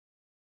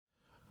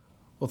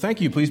Well,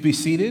 thank you. Please be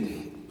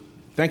seated.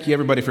 Thank you,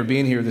 everybody, for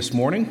being here this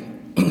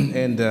morning.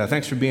 And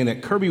thanks for being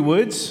at Kirby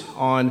Woods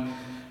on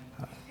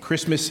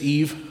Christmas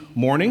Eve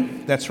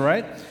morning. That's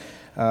right.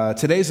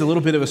 Today's a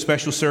little bit of a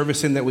special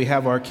service in that we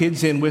have our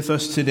kids in with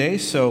us today.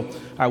 So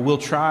I will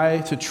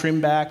try to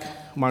trim back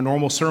my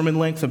normal sermon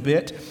length a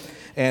bit.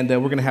 And we're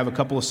going to have a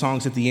couple of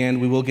songs at the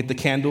end. We will get the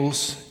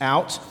candles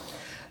out.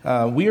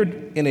 We are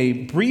in a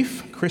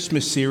brief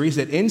Christmas series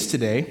that ends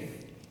today.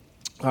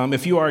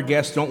 If you are a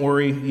guest, don't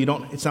worry.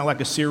 It's not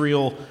like a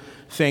serial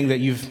thing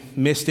that you've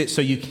missed it,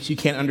 so you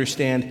can't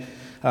understand.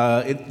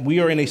 We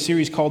are in a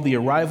series called The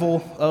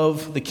Arrival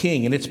of the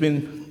King, and it's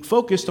been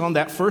focused on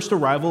that first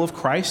arrival of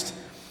Christ,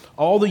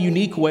 all the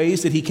unique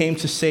ways that he came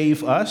to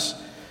save us.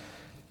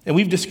 And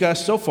we've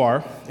discussed so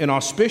far an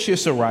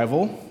auspicious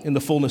arrival in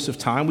the fullness of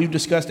time. We've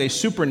discussed a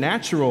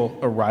supernatural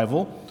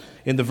arrival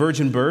in the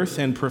virgin birth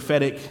and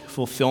prophetic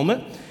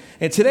fulfillment.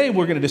 And today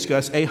we're going to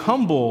discuss a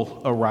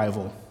humble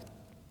arrival,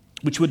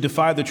 which would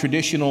defy the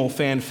traditional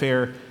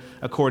fanfare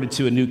accorded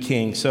to a new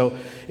king. So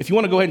if you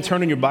want to go ahead and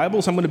turn in your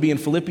Bibles, I'm going to be in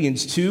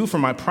Philippians 2 for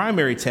my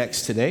primary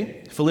text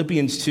today.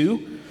 Philippians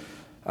 2.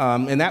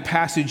 And that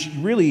passage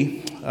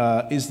really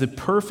is the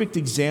perfect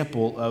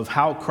example of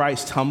how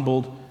Christ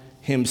humbled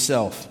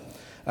himself.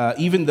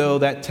 Even though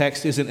that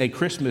text isn't a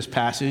Christmas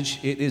passage,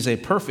 it is a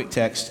perfect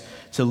text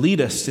to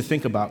lead us to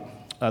think about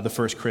the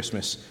first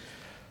Christmas.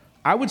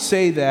 I would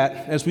say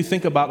that as we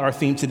think about our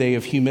theme today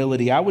of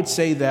humility, I would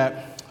say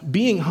that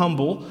being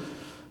humble,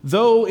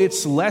 though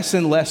it's less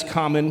and less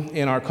common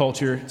in our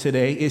culture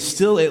today, is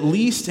still at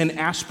least an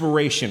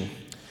aspiration.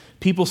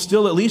 People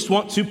still at least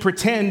want to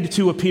pretend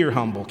to appear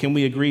humble. Can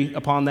we agree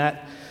upon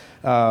that?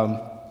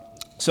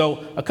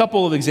 So a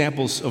couple of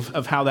examples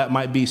of how that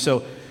might be.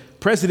 So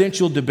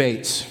presidential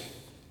debates,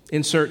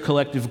 insert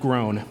collective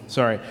groan,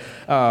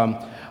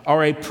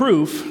 are a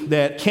proof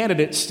that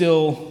candidates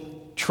still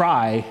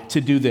try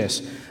to do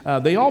this.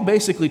 They all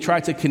basically try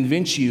to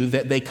convince you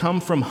that they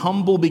come from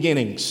humble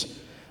beginnings.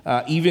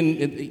 Even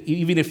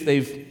if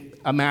they've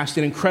amassed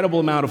an incredible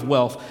amount of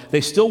wealth,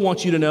 they still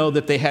want you to know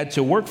that they had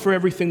to work for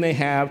everything they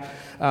have.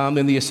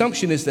 And the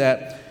assumption is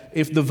that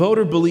if the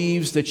voter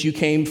believes that you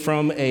came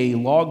from a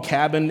log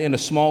cabin in a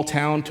small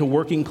town to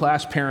working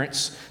class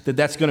parents,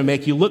 that's going to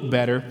make you look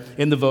better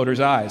in the voter's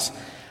eyes.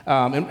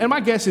 And my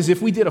guess is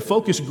if we did a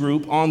focus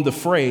group on the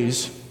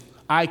phrase,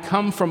 "I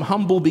come from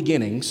humble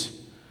beginnings,"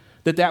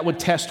 that would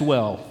test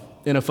well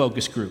in a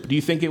focus group. Do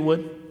you think it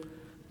would?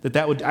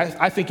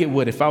 I think it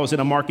would. If I was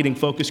in a marketing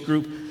focus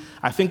group,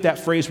 I think that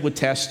phrase would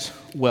test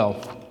well.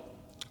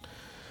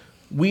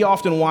 We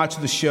often watch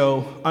the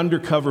show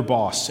Undercover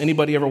Boss.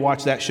 Anybody ever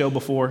watched that show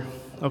before?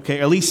 Okay,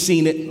 at least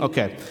seen it?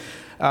 Okay.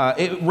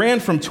 It ran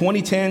from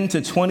 2010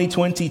 to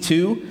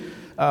 2022.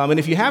 And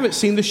if you haven't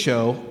seen the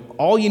show,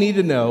 all you need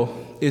to know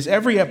is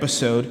every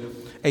episode,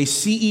 a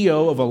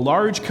CEO of a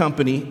large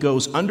company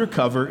goes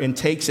undercover and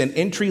takes an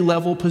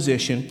entry-level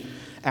position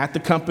at the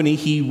company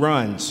he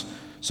runs.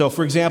 So,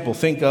 for example,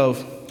 think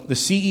of the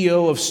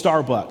CEO of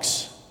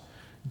Starbucks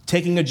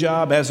taking a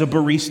job as a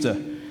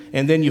barista,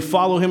 and then you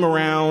follow him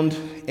around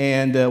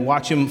and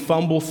watch him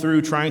fumble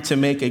through trying to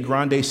make a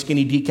grande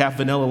skinny decaf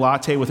vanilla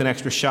latte with an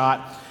extra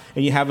shot,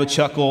 and you have a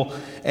chuckle,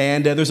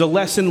 and there's a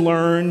lesson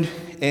learned,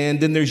 and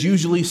then there's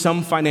usually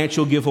some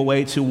financial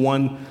giveaway to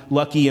one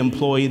lucky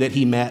employee that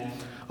he met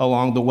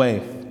along the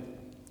way.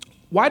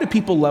 Why do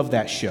people love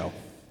that show?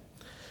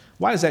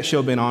 Why has that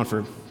show been on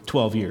for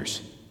 12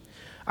 years?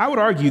 I would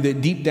argue that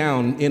deep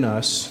down in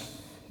us,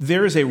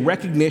 there is a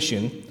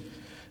recognition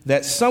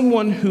that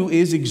someone who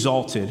is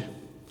exalted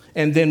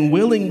and then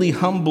willingly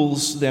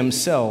humbles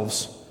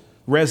themselves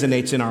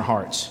resonates in our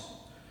hearts.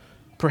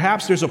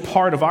 Perhaps there's a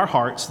part of our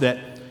hearts that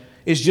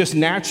is just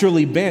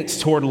naturally bent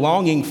toward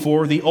longing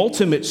for the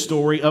ultimate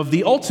story of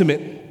the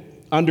ultimate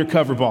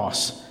undercover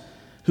boss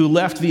who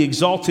left the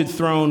exalted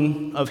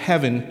throne of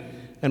heaven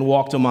and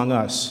walked among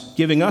us,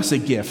 giving us a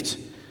gift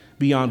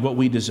beyond what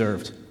we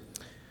deserved.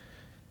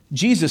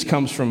 Jesus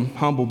comes from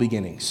humble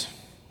beginnings,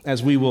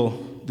 as we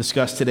will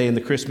discuss today in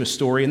the Christmas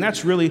story. And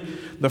that's really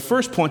the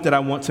first point that I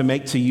want to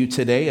make to you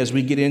today as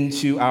we get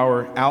into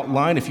our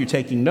outline. If you're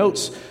taking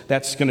notes,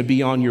 that's going to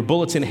be on your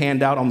bulletin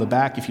handout on the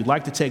back if you'd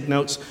like to take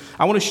notes.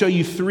 I want to show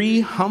you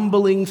 3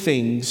 humbling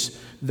things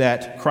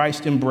that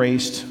Christ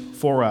embraced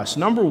for us.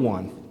 Number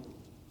 1,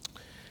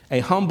 a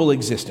humble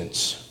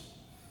existence.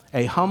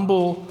 A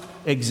humble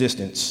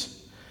existence.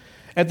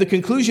 At the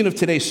conclusion of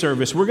today's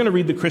service, we're going to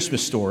read the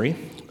Christmas story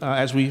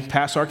as we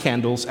pass our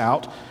candles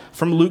out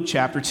from Luke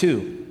chapter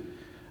 2.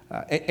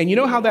 And you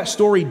know how that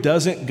story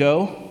doesn't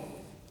go?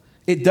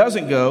 It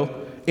doesn't go,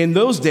 "In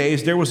those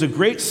days there was a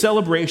great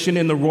celebration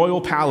in the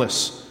royal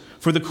palace,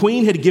 for the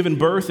queen had given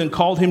birth and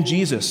called him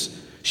Jesus.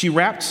 She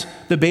wrapped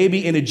the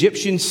baby in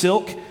Egyptian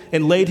silk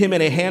and laid him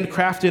in a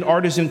handcrafted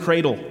artisan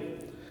cradle.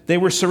 They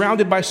were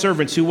surrounded by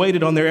servants who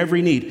waited on their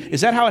every need."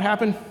 Is that how it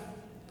happened?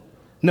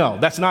 No,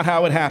 that's not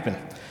how it happened.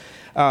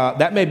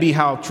 That may be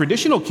how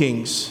traditional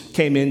kings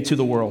came into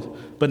the world,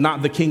 but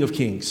not the King of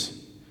Kings.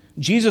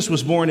 Jesus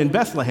was born in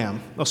Bethlehem,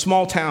 a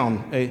small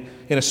town,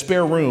 in a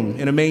spare room,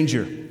 in a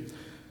manger.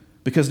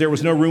 because there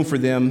was no room for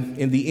them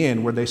in the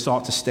inn where they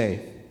sought to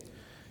stay.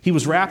 He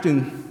was wrapped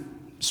in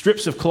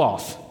strips of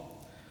cloth.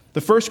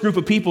 The first group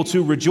of people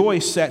to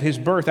rejoice at his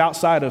birth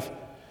outside of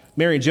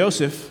Mary and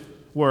Joseph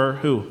were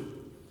who?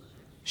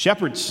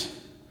 Shepherds.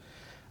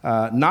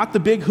 Not the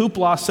big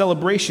hoopla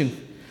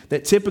celebration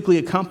that typically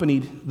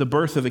accompanied the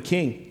birth of a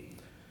king.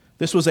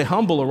 This was a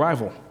humble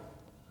arrival.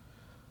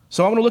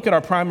 So I want to look at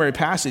our primary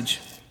passage,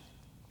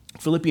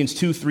 Philippians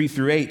 2, 3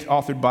 through 8,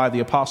 authored by the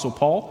Apostle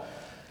Paul.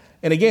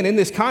 And again, in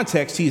this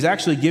context, he's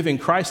actually giving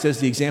Christ as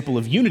the example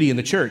of unity in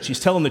the church. He's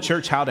telling the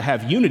church how to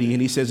have unity,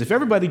 and he says, if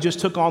everybody just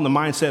took on the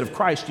mindset of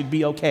Christ, you'd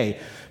be okay.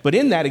 But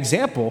in that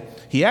example,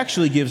 he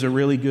actually gives a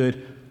really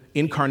good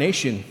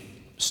incarnation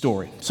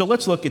story. So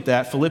let's look at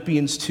that,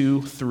 Philippians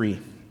 2, 3.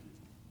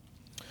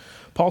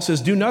 Paul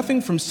says, do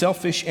nothing from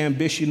selfish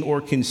ambition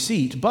or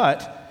conceit,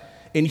 but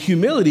in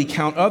humility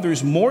count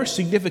others more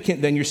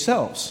significant than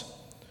yourselves.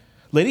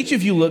 Let each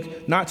of you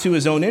look not to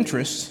his own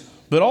interests,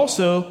 but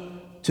also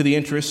to the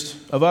interest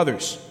of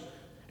others.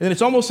 And then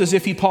it's almost as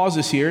if he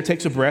pauses here,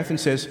 takes a breath, and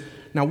says,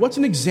 now what's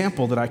an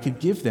example that I could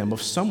give them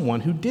of someone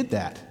who did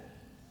that?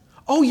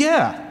 Oh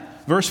yeah,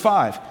 verse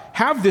 5,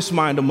 have this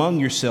mind among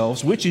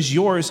yourselves, which is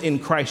yours in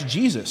Christ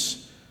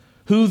Jesus,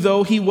 who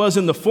though he was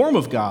in the form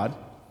of God,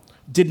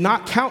 did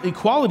not count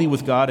equality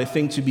with God a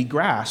thing to be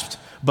grasped,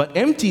 but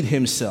emptied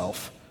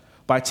himself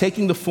by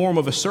taking the form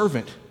of a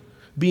servant,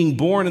 being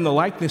born in the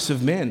likeness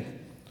of men,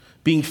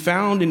 being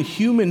found in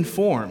human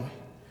form.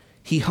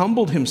 He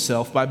humbled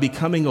himself by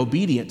becoming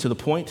obedient to the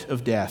point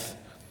of death,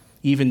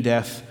 even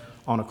death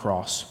on a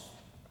cross.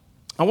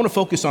 I want to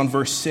focus on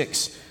verse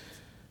 6,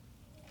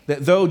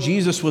 that though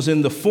Jesus was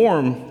in the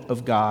form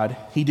of God,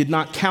 he did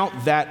not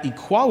count that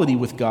equality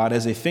with God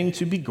as a thing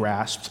to be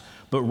grasped,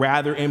 but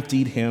rather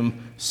emptied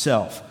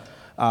himself.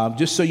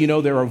 Just so you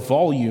know, there are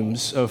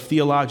volumes of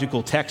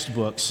theological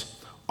textbooks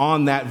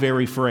on that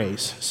very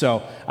phrase.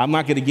 So I'm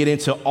not going to get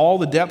into all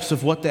the depths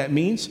of what that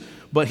means,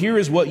 but here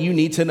is what you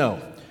need to know.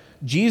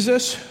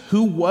 Jesus,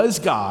 who was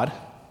God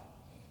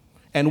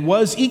and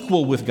was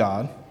equal with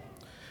God,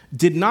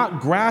 did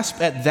not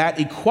grasp at that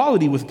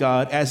equality with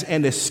God as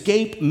an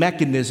escape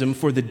mechanism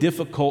for the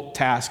difficult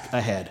task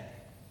ahead.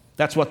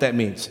 That's what that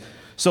means.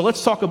 So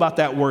let's talk about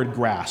that word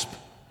grasp.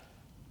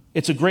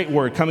 It's a great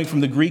word coming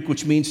from the Greek,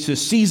 which means to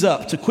seize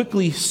up, to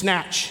quickly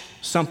snatch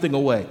something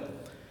away.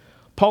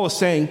 Paul is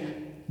saying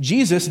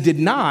Jesus did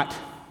not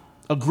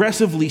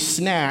aggressively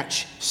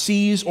snatch,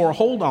 seize, or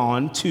hold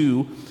on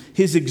to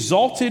his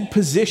exalted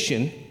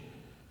position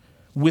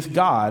with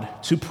God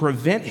to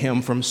prevent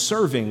him from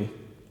serving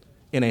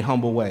in a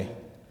humble way.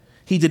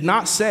 He did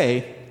not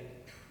say,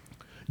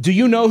 do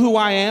you know who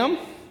I am?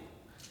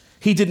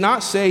 He did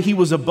not say he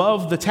was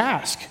above the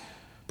task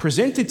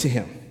presented to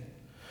him.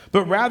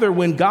 But rather,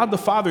 when God the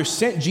Father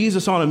sent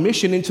Jesus on a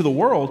mission into the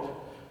world,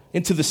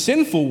 into the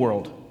sinful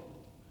world,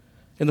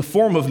 in the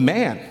form of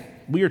man,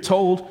 we are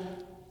told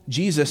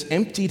Jesus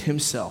emptied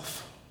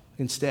himself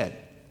instead.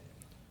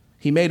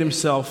 He made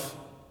himself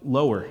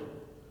lower.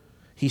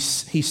 He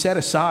set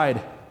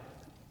aside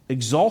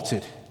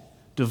exalted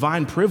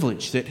divine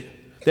privilege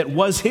that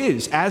was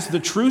his as the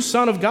true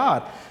Son of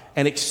God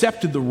and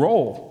accepted the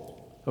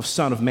role of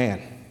Son of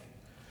Man.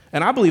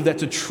 And I believe that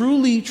to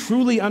truly,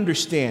 truly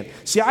understand,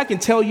 see, I can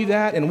tell you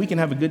that and we can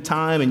have a good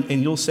time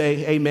and you'll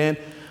say amen,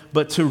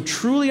 but to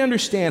truly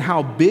understand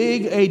how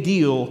big a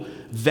deal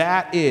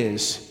that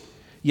is,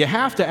 you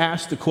have to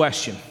ask the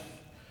question,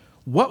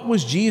 what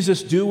was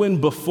Jesus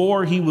doing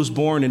before he was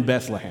born in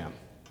Bethlehem?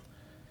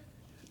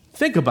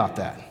 Think about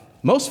that.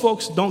 Most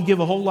folks don't give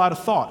a whole lot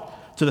of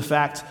thought to the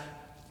fact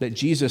that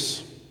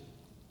Jesus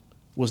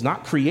was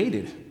not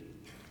created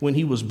when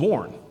he was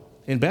born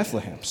in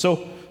Bethlehem.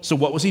 So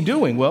what was he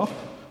doing? Well,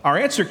 our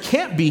answer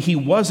can't be he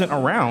wasn't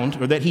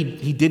around or that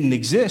he didn't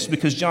exist,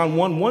 because John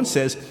 1:1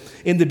 says,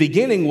 in the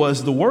beginning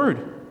was the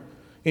Word.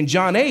 In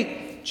John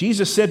 8,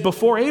 Jesus said,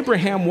 before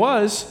Abraham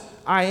was,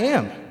 I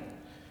am.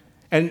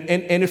 And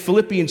if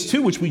Philippians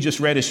 2, which we just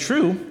read, is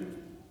true,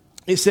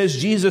 it says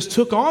Jesus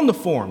took on the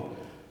form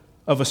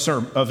of a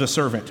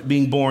servant,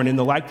 being born in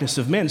the likeness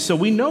of men. So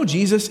we know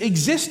Jesus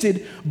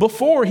existed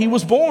before he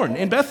was born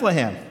in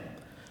Bethlehem.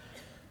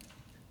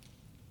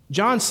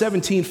 John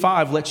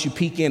 17:5 lets you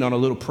peek in on a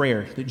little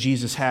prayer that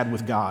Jesus had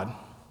with God.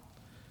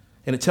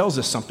 And it tells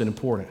us something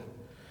important.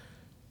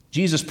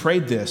 Jesus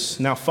prayed this,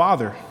 now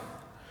Father,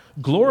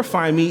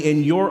 glorify me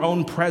in your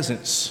own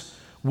presence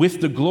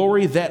with the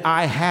glory that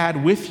I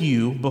had with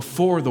you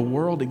before the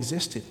world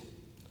existed.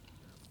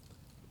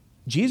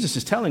 Jesus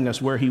is telling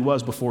us where he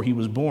was before he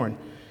was born.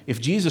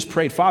 If Jesus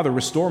prayed, Father,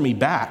 restore me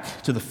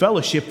back to the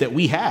fellowship that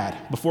we had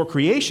before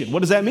creation, what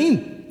does that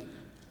mean?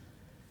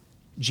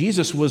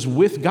 Jesus was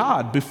with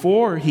God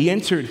before he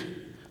entered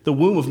the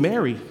womb of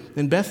Mary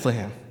in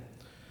Bethlehem.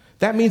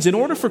 That means in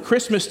order for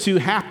Christmas to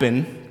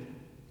happen,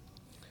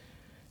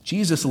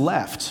 Jesus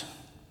left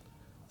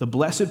the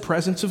blessed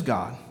presence of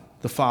God,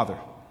 the Father.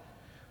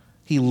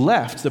 He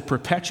left the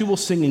perpetual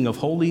singing of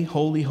holy,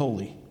 holy,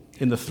 holy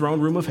in the throne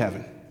room of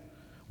heaven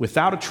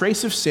without a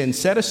trace of sin,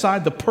 set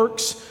aside the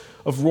perks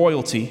of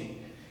royalty,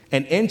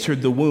 and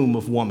entered the womb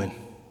of woman.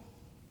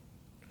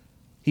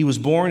 He was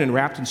born and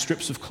wrapped in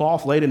strips of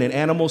cloth, laid in an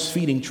animal's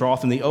feeding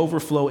trough in the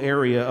overflow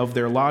area of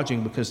their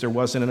lodging because there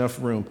wasn't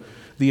enough room.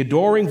 The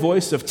adoring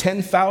voice of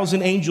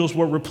 10,000 angels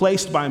were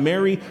replaced by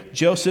Mary,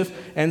 Joseph,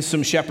 and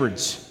some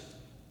shepherds,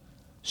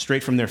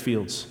 straight from their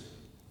fields.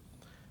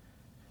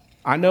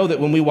 I know that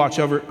when we watch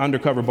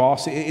Undercover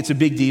Boss, it's a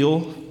big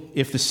deal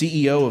if the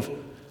CEO of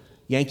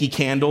Yankee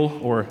Candle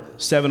or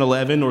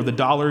 7-Eleven or the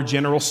Dollar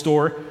General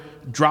Store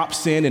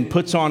drops in and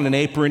puts on an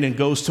apron and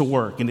goes to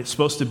work. And it's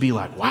supposed to be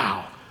like,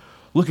 wow,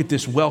 look at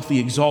this wealthy,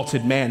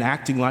 exalted man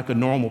acting like a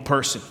normal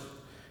person.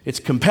 It's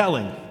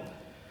compelling.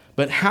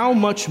 But how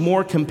much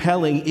more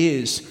compelling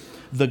is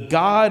the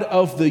God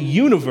of the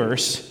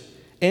universe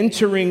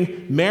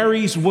entering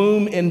Mary's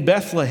womb in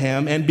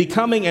Bethlehem and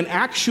becoming an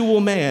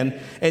actual man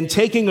and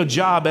taking a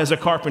job as a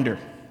carpenter?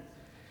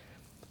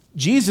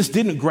 Jesus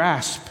didn't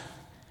grasp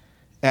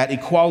at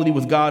equality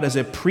with God as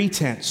a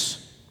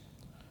pretense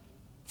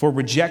for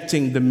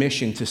rejecting the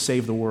mission to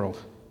save the world.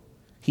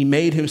 He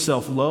made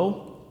himself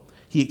low.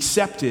 He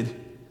accepted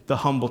the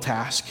humble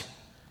task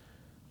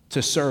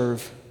to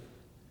serve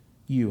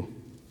you.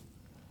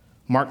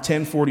 Mark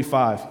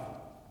 10:45.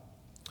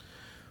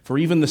 For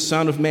even the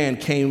Son of Man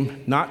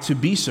came not to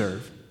be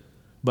served,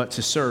 but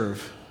to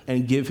serve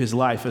and give his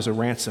life as a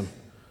ransom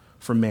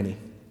for many.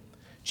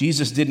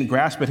 Jesus didn't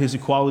grasp at his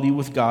equality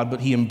with God,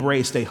 but he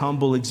embraced a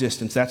humble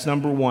existence. That's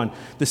number one.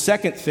 The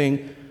second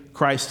thing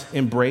Christ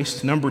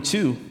embraced, number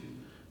two,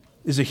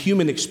 is a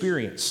human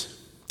experience.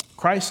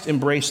 Christ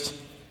embraced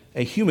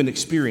a human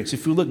experience.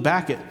 If you look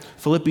back at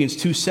Philippians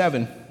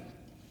 2:7,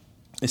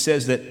 it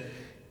says that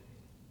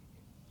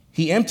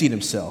he emptied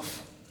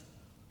himself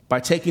by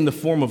taking the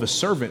form of a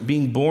servant,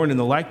 being born in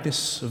the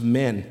likeness of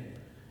men,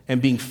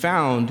 and being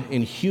found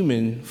in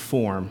human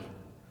form.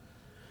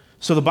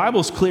 So the Bible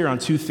is clear on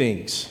two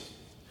things.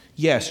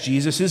 Yes,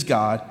 Jesus is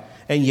God,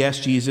 and yes,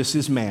 Jesus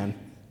is man.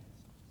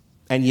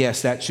 And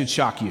yes, that should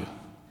shock you.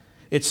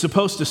 It's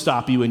supposed to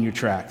stop you in your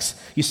tracks.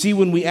 You see,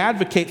 when we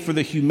advocate for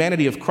the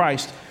humanity of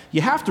Christ,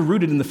 you have to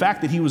root it in the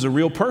fact that he was a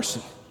real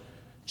person.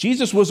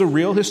 Jesus was a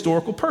real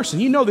historical person.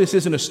 You know this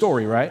isn't a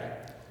story, right?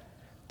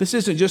 This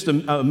isn't just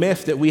a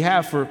myth that we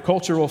have for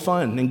cultural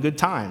fun and good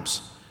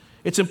times.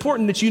 It's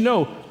important that you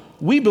know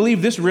we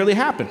believe this really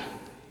happened.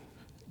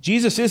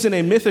 Jesus isn't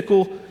a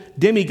mythical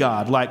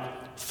demigod like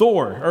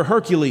Thor or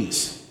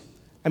Hercules.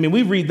 I mean,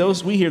 we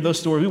hear those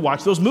stories, we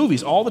watch those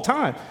movies all the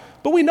time,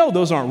 but we know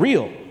those aren't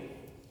real.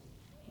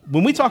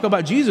 When we talk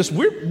about Jesus,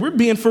 we're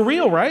being for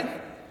real, right?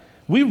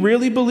 We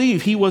really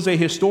believe he was a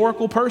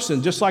historical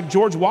person, just like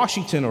George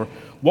Washington or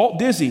Walt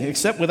Disney,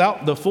 except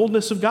without the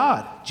fullness of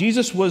God.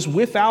 Jesus was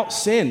without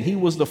sin. He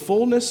was the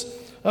fullness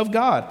of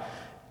God.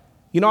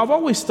 You know, I've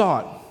always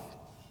thought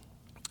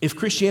if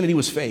Christianity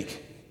was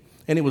fake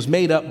and it was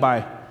made up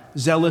by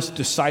zealous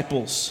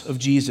disciples of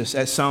Jesus,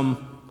 as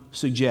some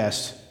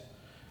suggest,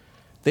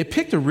 they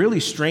picked a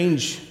really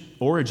strange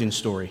origin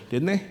story,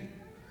 didn't they?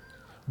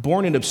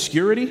 Born in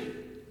obscurity,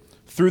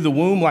 through the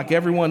womb like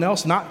everyone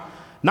else,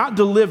 not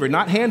delivered,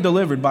 not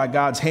hand-delivered by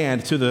God's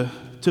hand to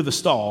the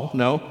stall,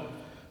 no.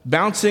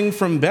 Bouncing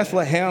from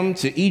Bethlehem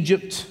to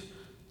Egypt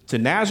to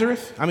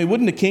Nazareth. I mean,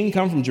 wouldn't a king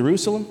come from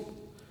Jerusalem?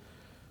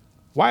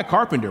 Why a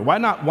carpenter? Why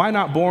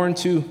not born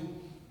to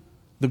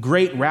the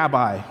great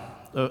rabbi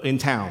in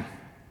town?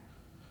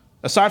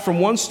 Aside from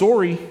one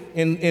story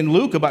in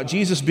Luke about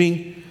Jesus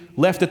being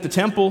left at the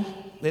temple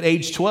at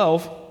age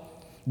 12,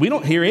 we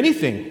don't hear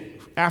anything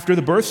after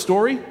the birth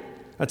story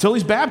until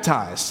he's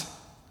baptized.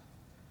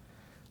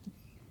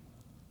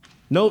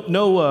 No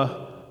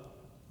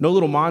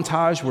little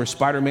montage where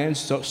Spider-Man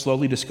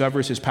slowly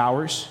discovers his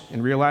powers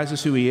and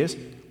realizes who he is.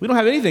 We don't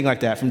have anything like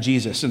that from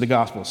Jesus in the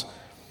Gospels.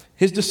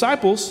 His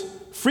disciples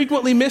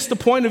frequently missed the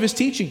point of his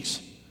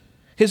teachings.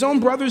 His own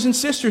brothers and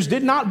sisters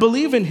did not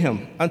believe in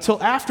him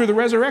until after the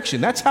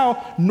resurrection. That's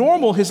how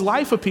normal his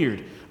life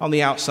appeared on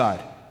the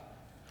outside.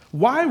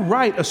 Why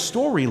write a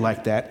story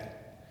like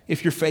that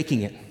if you're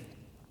faking it?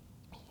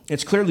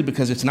 It's clearly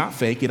because it's not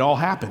fake. It all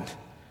happened.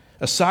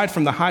 Aside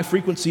from the high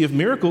frequency of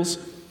miracles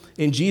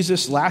in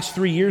Jesus' last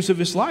 3 years of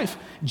his life,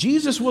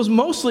 Jesus was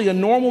mostly a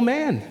normal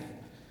man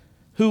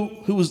who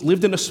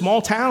lived in a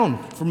small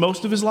town for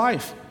most of his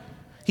life.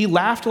 He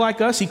laughed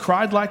like us. He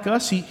cried like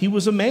us. He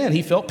was a man.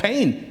 He felt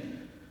pain,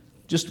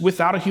 just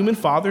without a human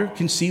father,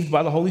 conceived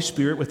by the Holy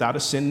Spirit, without a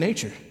sin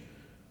nature.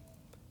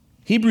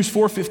 Hebrews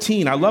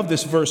 4:15, I love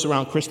this verse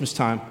around Christmas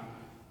time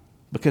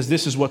because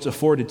this is what's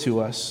afforded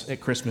to us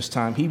at Christmas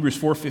time. Hebrews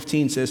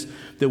 4:15 says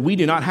that we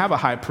do not have a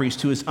high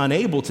priest who is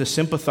unable to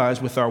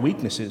sympathize with our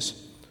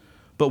weaknesses,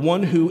 but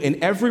one who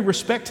in every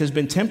respect has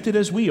been tempted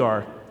as we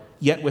are,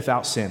 yet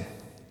without sin.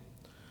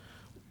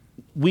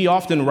 We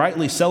often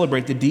rightly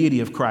celebrate the deity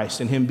of Christ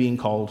and him being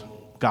called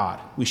God.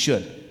 We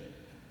should.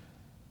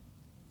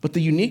 But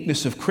the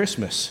uniqueness of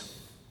Christmas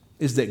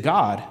is that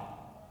God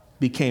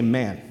became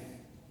man.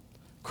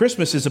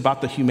 Christmas is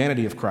about the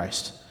humanity of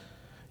Christ.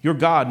 Your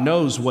God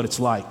knows what it's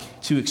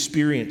like to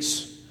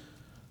experience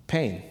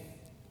pain,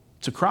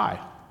 to cry,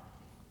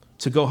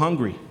 to go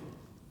hungry.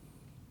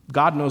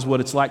 God knows what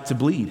it's like to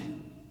bleed.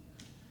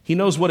 He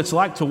knows what it's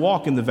like to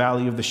walk in the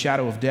valley of the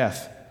shadow of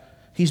death.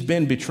 He's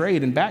been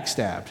betrayed and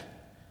backstabbed.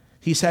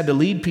 He's had to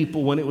lead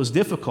people when it was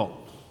difficult,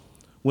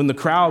 when the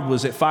crowd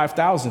was at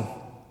 5,000,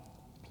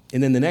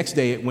 and then the next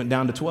day it went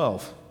down to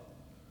 12.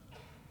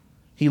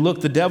 He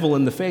looked the devil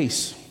in the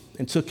face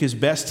and took his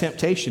best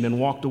temptation and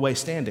walked away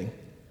standing.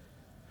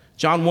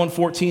 John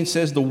 1:14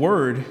 says, the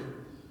Word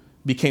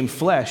became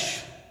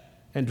flesh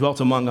and dwelt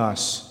among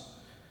us.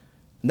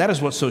 And that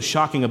is what's so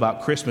shocking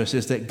about Christmas,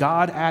 is that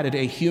God added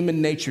a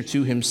human nature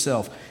to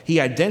himself. He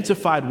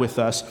identified with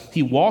us.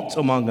 He walked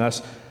among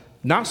us,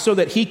 not so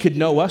that he could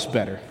know us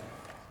better,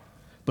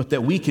 but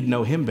that we could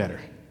know him better.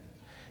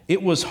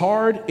 It was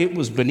hard. It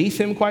was beneath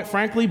him, quite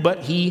frankly,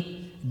 but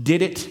he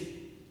did it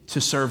to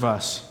serve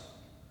us.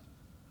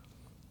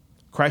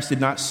 Christ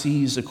did not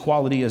seize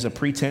equality as a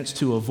pretense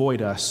to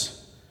avoid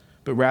us,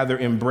 but rather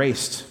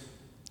embraced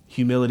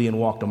humility and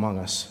walked among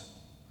us.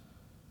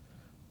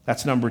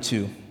 That's number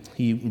two.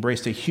 He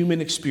embraced a human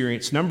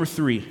experience. Number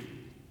three,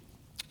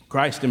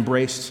 Christ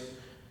embraced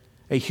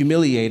a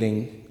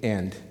humiliating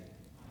end.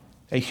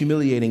 A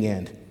humiliating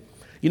end.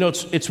 You know,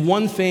 it's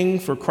one thing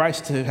for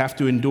Christ to have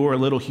to endure a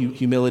little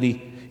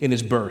humility in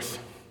his birth.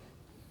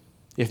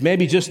 If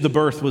maybe just the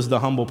birth was the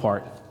humble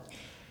part.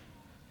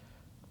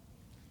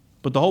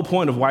 But the whole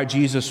point of why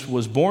Jesus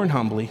was born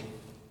humbly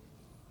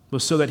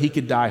was so that he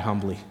could die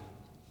humbly.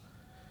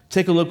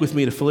 Take a look with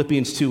me to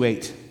Philippians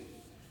 2:8. It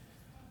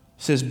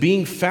says,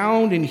 being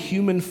found in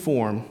human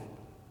form,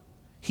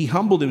 he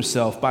humbled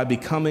himself by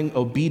becoming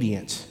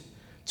obedient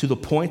to the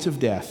point of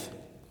death,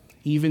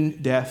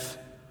 even death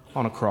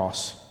on a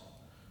cross.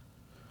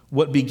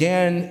 What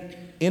began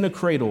in a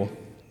cradle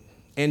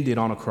ended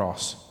on a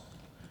cross.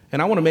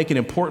 And I want to make an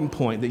important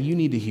point that you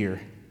need to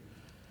hear.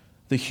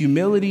 The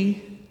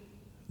humility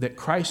that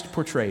Christ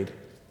portrayed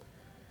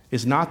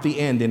is not the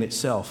end in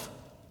itself.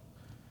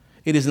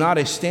 It is not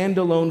a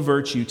standalone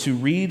virtue to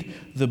read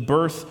the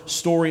birth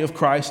story of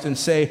Christ and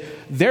say,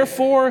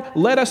 therefore,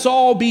 let us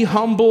all be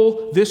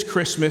humble this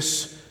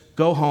Christmas,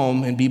 go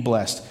home and be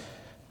blessed.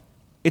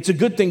 It's a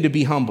good thing to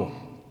be humble,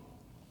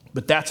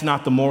 but that's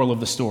not the moral of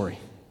the story.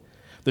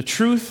 The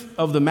truth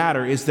of the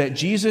matter is that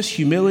Jesus'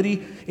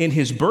 humility in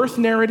his birth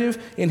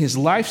narrative, in his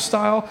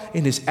lifestyle,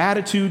 in his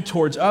attitude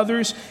towards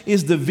others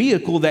is the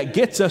vehicle that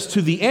gets us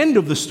to the end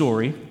of the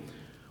story,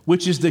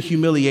 which is the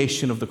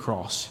humiliation of the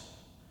cross.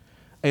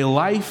 A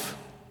life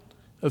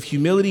of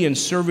humility and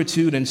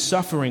servitude and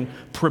suffering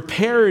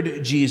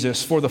prepared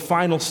Jesus for the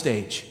final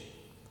stage,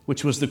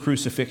 which was the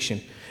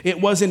crucifixion.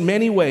 It was in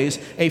many ways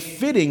a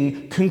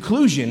fitting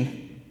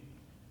conclusion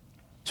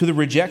to the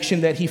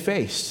rejection that he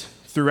faced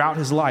throughout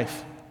his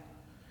life.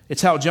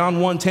 It's how John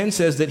 1:10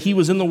 says that he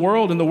was in the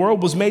world and the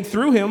world was made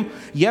through him,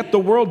 yet the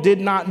world did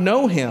not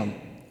know him.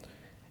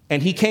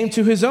 And he came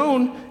to his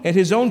own, and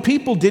his own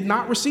people did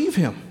not receive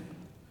him.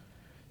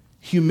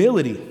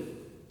 Humility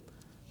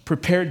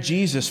prepared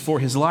Jesus for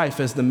his life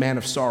as the man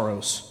of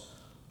sorrows,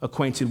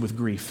 acquainted with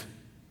grief.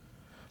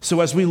 So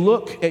as we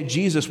look at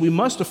Jesus, we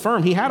must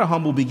affirm he had a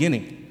humble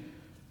beginning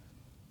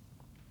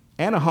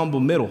and a humble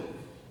middle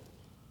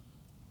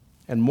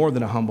and more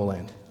than a humble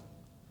end.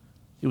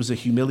 It was a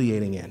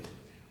humiliating end.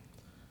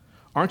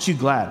 Aren't you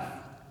glad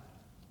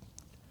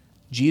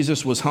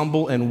Jesus was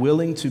humble and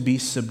willing to be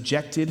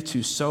subjected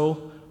to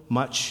so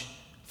much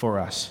for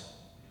us?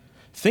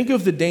 Think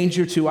of the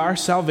danger to our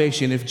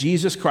salvation if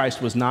Jesus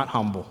Christ was not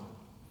humble.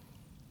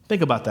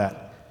 Think about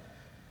that.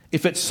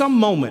 If at some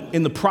moment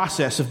in the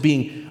process of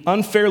being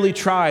unfairly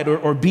tried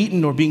or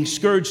beaten or being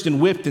scourged and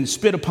whipped and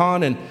spit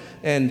upon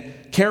and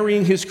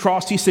carrying his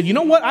cross, he said, you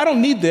know what? I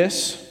don't need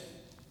this.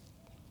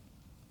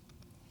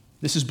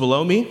 This is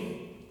below me.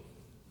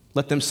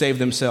 Let them save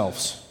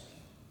themselves.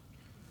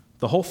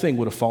 The whole thing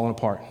would have fallen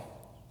apart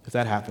if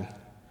that happened.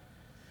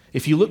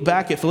 If you look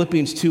back at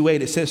Philippians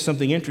 2:8, it says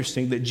something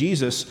interesting, that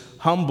Jesus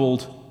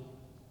humbled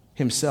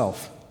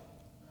himself.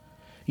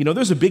 You know,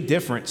 there's a big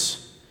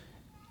difference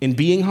in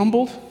being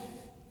humbled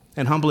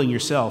and humbling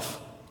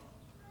yourself.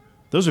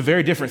 Those are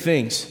very different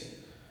things.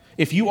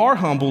 If you are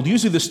humbled,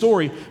 usually the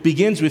story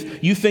begins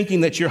with you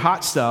thinking that you're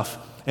hot stuff,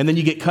 and then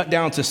you get cut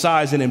down to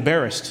size and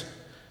embarrassed.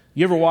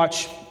 You ever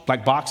watch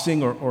like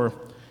boxing or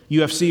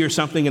UFC or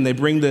something, and they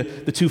bring the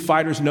two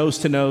fighters nose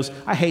to nose?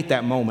 I hate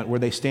that moment where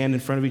they stand in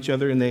front of each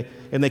other and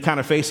they kind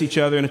of face each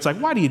other, and it's like,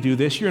 why do you do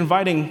this? You're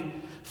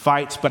inviting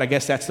fights, but I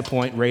guess that's the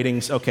point,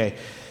 ratings. Okay.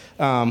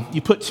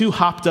 You put two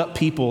hopped up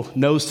people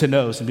nose to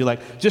nose and be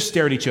like, just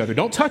stare at each other.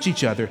 Don't touch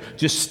each other.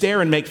 Just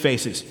stare and make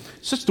faces.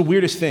 It's just the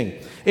weirdest thing.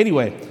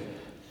 Anyway,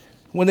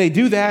 when they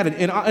do that,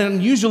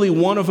 and usually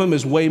one of them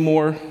is way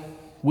more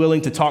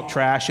willing to talk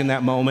trash in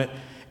that moment,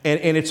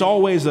 and it's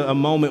always a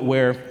moment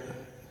where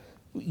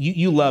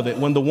you love it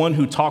when the one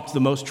who talks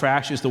the most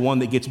trash is the one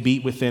that gets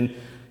beat within,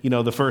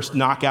 the first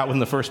knockout within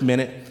the first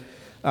minute.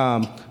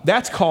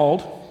 That's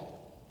called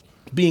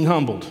being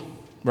humbled,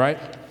 right?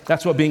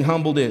 That's what being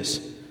humbled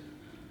is.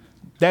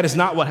 That is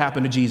not what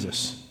happened to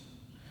Jesus.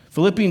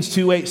 Philippians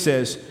 2:8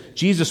 says,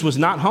 Jesus was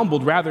not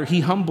humbled, rather he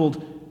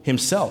humbled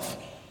himself.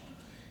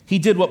 He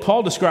did what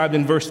Paul described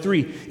in verse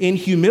 3. In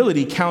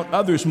humility, count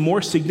others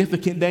more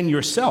significant than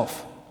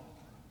yourself.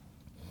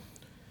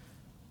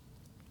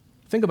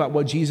 Think about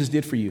what Jesus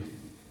did for you.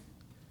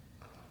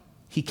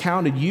 He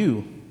counted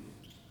you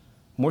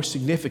more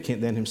significant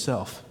than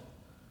himself,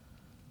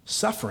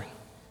 suffering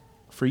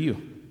for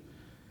you.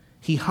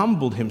 He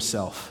humbled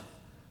himself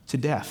to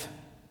death.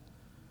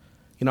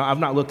 You know, I've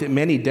not looked at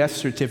many death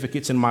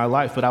certificates in my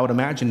life, but I would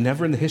imagine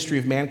never in the history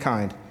of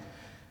mankind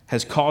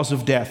has cause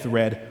of death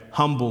read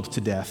humbled to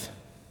death.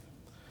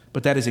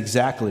 But that is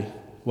exactly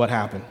what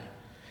happened.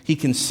 He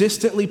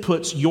consistently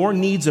puts your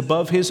needs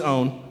above his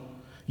own.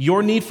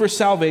 Your need for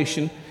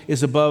salvation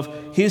is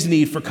above his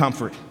need for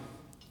comfort.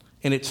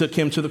 And it took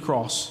him to the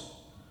cross.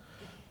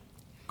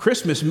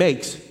 Christmas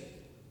makes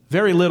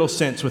very little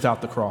sense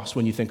without the cross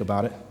when you think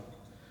about it.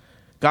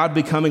 God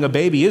becoming a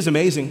baby is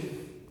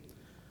amazing.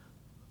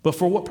 But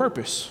for what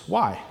purpose?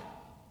 Why?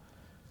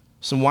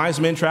 Some wise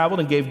men traveled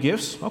and gave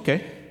gifts?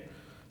 Okay.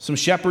 Some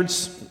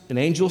shepherds and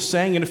angels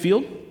sang in a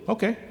field?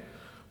 Okay.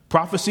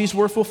 Prophecies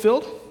were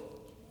fulfilled?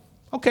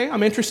 Okay,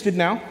 I'm interested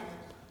now.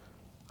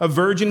 A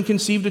virgin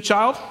conceived a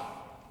child?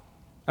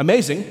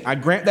 Amazing, I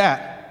grant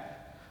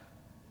that.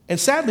 And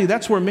sadly,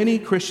 that's where many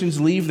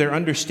Christians leave their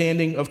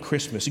understanding of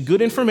Christmas.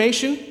 Good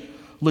information,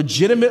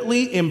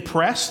 legitimately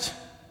impressed,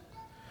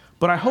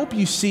 but I hope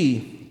you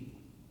see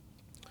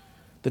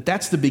that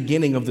that's the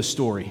beginning of the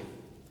story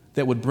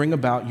that would bring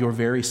about your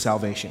very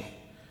salvation.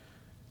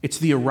 It's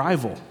the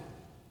arrival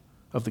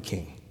of the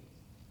King.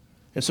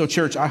 And so,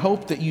 church, I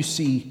hope that you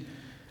see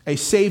a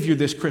Savior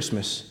this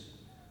Christmas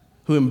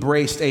who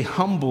embraced a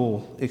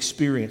humble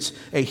experience,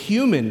 a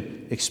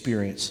human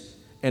experience,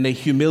 and a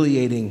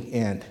humiliating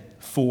end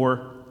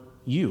for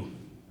you.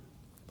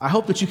 I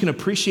hope that you can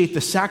appreciate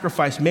the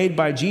sacrifice made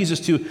by Jesus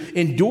to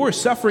endure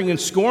suffering and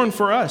scorn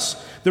for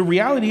us. The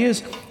reality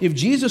is, if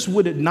Jesus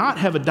would not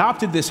have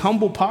adopted this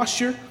humble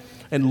posture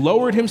and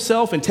lowered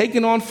himself and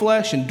taken on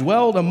flesh and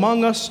dwelled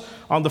among us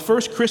on the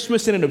first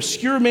Christmas in an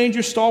obscure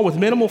manger stall with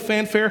minimal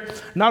fanfare,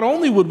 not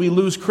only would we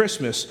lose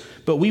Christmas,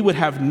 but we would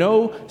have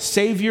no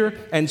Savior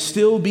and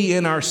still be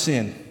in our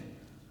sin.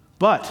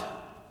 But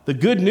the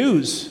good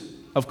news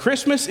of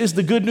Christmas is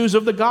the good news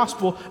of the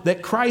gospel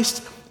that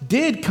Christ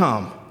did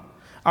come.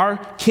 Our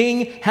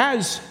King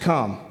has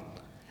come,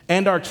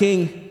 and our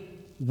King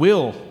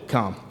will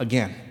come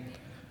again.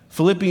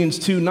 Philippians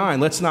 2:9,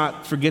 let's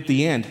not forget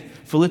the end.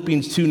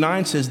 Philippians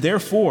 2:9 says,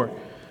 therefore,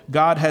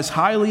 God has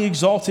highly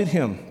exalted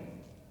him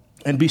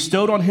and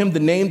bestowed on him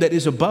the name that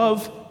is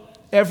above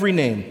every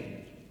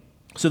name,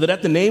 so that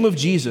at the name of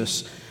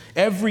Jesus,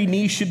 every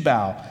knee should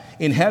bow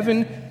in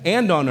heaven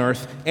and on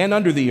earth and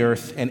under the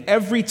earth, and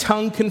every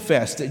tongue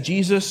confess that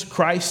Jesus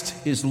Christ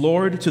is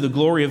Lord to the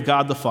glory of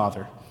God the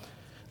Father.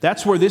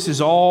 That's where this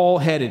is all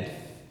headed.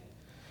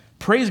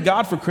 Praise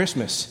God for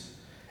Christmas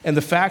and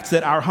the fact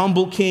that our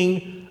humble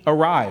King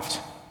arrived.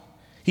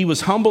 He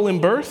was humble in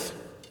birth.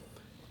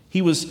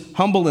 He was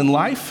humble in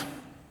life.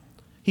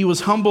 He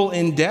was humble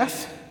in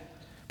death.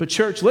 But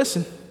church,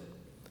 listen,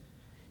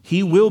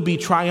 he will be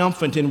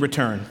triumphant in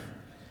return,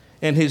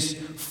 and his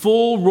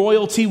full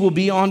royalty will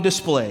be on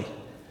display.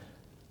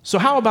 So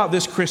how about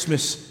this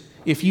Christmas,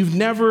 if you've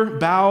never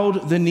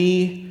bowed the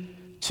knee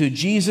to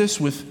Jesus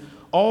with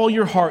all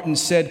your heart and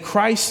said,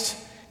 Christ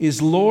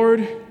is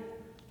Lord,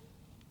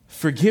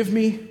 forgive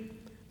me,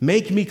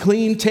 make me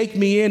clean, take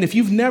me in. If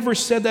you've never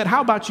said that,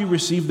 how about you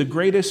receive the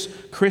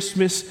greatest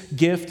Christmas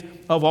gift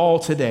of all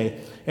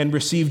today and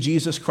receive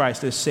Jesus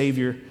Christ as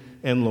Savior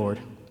and Lord?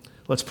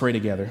 Let's pray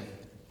together.